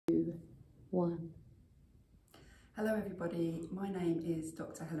1. Hello everybody, my name is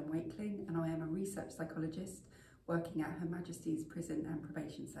Dr. Helen Wakeling and I am a research psychologist working at Her Majesty's Prison and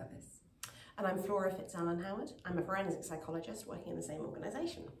Probation Service. And I'm Flora Fitzalan Howard. I'm a forensic psychologist working in the same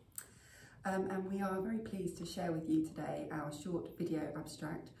organisation. And we are very pleased to share with you today our short video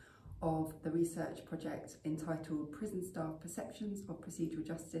abstract of the research project entitled Prison Staff Perceptions of Procedural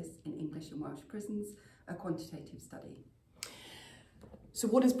Justice in English and Welsh Prisons, a quantitative study. So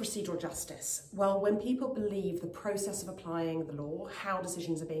what is procedural justice? Well, when people believe the process of applying the law, how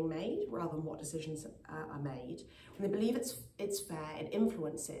decisions are being made rather than what decisions are made, when they believe it's fair, it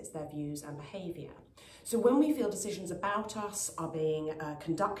influences their views and behaviour. So when we feel decisions about us are being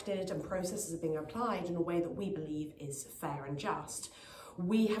conducted and processes are being applied in a way that we believe is fair and just,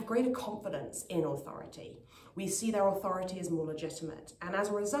 we have greater confidence in authority. We see their authority as more legitimate, and as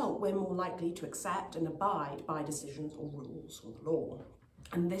a result, we're more likely to accept and abide by decisions or rules or the law.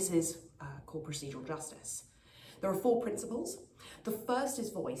 And this is called procedural justice. There are 4 principles. The first is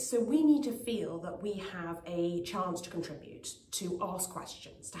voice. So we need to feel that we have a chance to contribute, to ask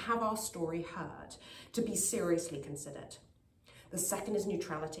questions, to have our story heard, to be seriously considered. The second is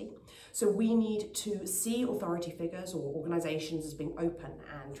neutrality. So we need to see authority figures or organisations as being open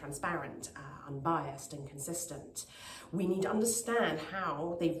and transparent, unbiased and consistent. We need to understand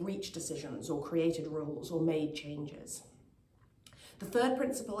how they've reached decisions or created rules or made changes. The third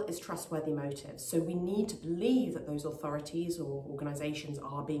principle is trustworthy motives. So we need to believe that those authorities or organisations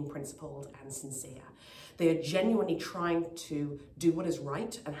are being principled and sincere. They are genuinely trying to do what is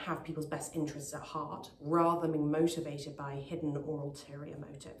right and have people's best interests at heart, rather than being motivated by hidden or ulterior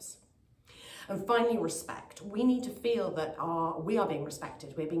motives. And finally, respect. We need to feel that we are being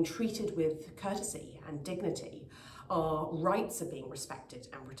respected, we're being treated with courtesy and dignity, our rights are being respected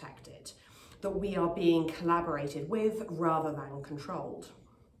and protected, that we are being collaborated with rather than controlled.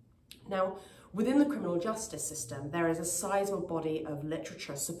 Now, within the criminal justice system, there is a sizable body of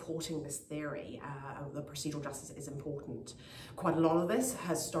literature supporting this theory that procedural justice is important. Quite a lot of this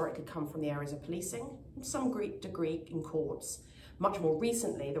has historically come from the areas of policing, to some degree in courts. Much more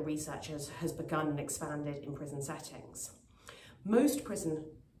recently, the research has begun and expanded in prison settings. Most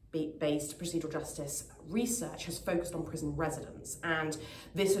prison-based procedural justice research has focused on prison residents, and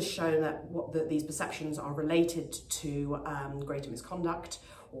this has shown that these perceptions are related to greater misconduct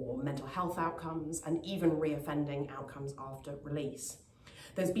or mental health outcomes and even reoffending outcomes after release.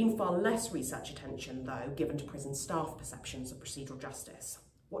 There's been far less research attention, though, given to prison staff perceptions of procedural justice.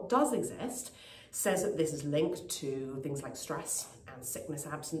 What does exist says that this is linked to things like stress and sickness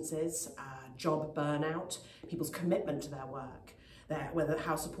absences, job burnout, people's commitment to their work,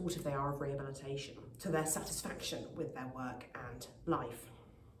 how supportive they are of rehabilitation, to their satisfaction with their work and life.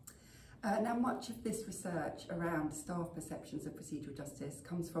 Now, much of this research around staff perceptions of procedural justice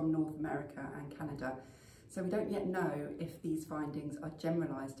comes from North America and Canada, so we don't yet know if these findings are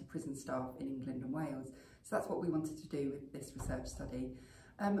generalised to prison staff in England and Wales. So that's what we wanted to do with this research study.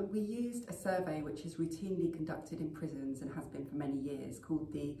 We used a survey which is routinely conducted in prisons and has been for many years,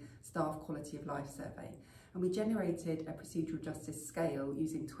 called the Staff Quality of Life Survey. And we generated a procedural justice scale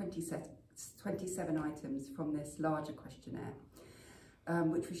using 27 items from this larger questionnaire,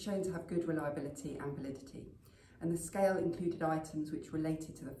 which was shown to have good reliability and validity. And the scale included items which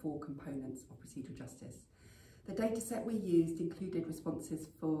related to the 4 components of procedural justice. The dataset we used included responses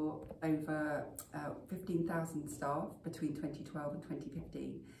for over 15,000 staff between 2012 and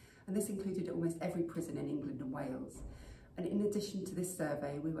 2015, and this included almost every prison in England and Wales. And in addition to this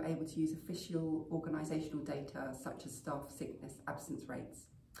survey, we were able to use official organisational data such as staff sickness absence rates.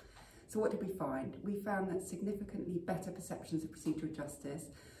 So what did we find? We found that significantly better perceptions of procedural justice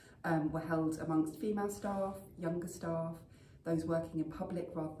were held amongst female staff, younger staff, those working in public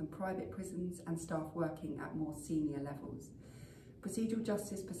rather than private prisons, and staff working at more senior levels. Procedural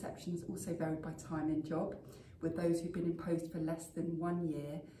justice perceptions also varied by time in job, with those who've been in post for less than 1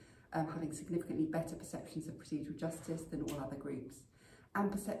 year having significantly better perceptions of procedural justice than all other groups,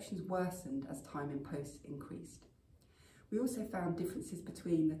 and perceptions worsened as time in post increased. We also found differences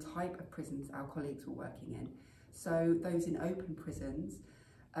between the type of prisons our colleagues were working in. So those in open prisons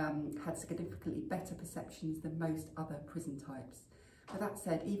had significantly better perceptions than most other prison types. But that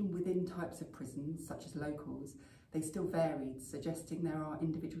said, even within types of prisons, such as locals, they still varied, suggesting there are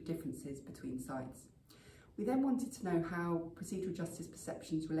individual differences between sites. We then wanted to know how procedural justice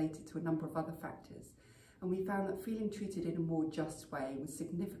perceptions related to a number of other factors, and we found that feeling treated in a more just way was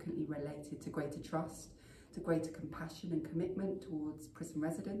significantly related to greater trust, to greater compassion and commitment towards prison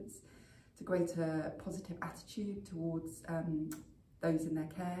residents, to greater positive attitude towards those in their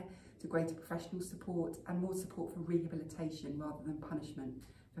care, to greater professional support and more support for rehabilitation rather than punishment,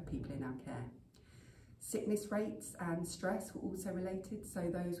 for people in our care. Sickness rates and stress were also related, so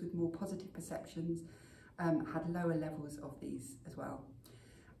those with more positive perceptions had lower levels of these as well.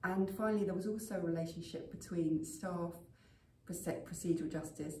 And finally, there was also a relationship between staff procedural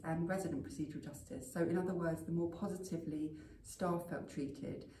justice and resident procedural justice. So in other words, the more positively staff felt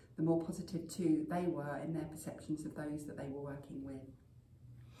treated, the more positive too they were in their perceptions of those that they were working with.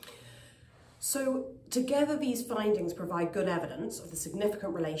 So together these findings provide good evidence of the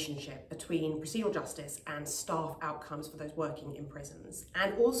significant relationship between procedural justice and staff outcomes for those working in prisons,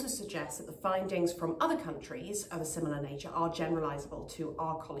 and also suggest that the findings from other countries of a similar nature are generalisable to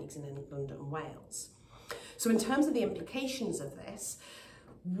our colleagues in England and Wales. So in terms of the implications of this,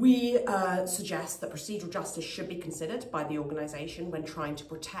 we suggest that procedural justice should be considered by the organisation when trying to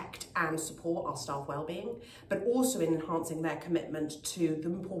protect and support our staff wellbeing, but also in enhancing their commitment to the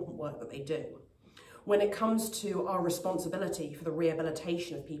important work that they do. When it comes to our responsibility for the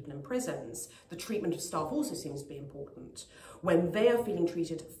rehabilitation of people in prisons, the treatment of staff also seems to be important. When they are feeling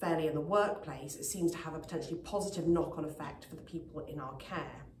treated fairly in the workplace, it seems to have a potentially positive knock-on effect for the people in our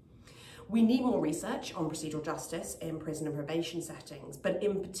care. We need more research on procedural justice in prison and probation settings, but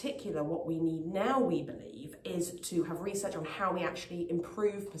in particular what we need now, we believe, is to have research on how we actually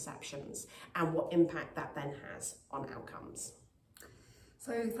improve perceptions and what impact that then has on outcomes.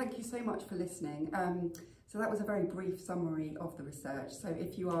 So thank you so much for listening. So that was a very brief summary of the research. So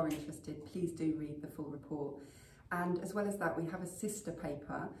if you are interested, please do read the full report. And as well as that, we have a sister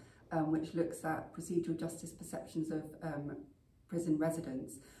paper which looks at procedural justice perceptions of prison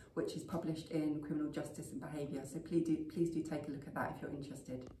residents, which is published in Criminal Justice and Behaviour. So please do take a look at that if you're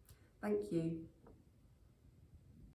interested. Thank you.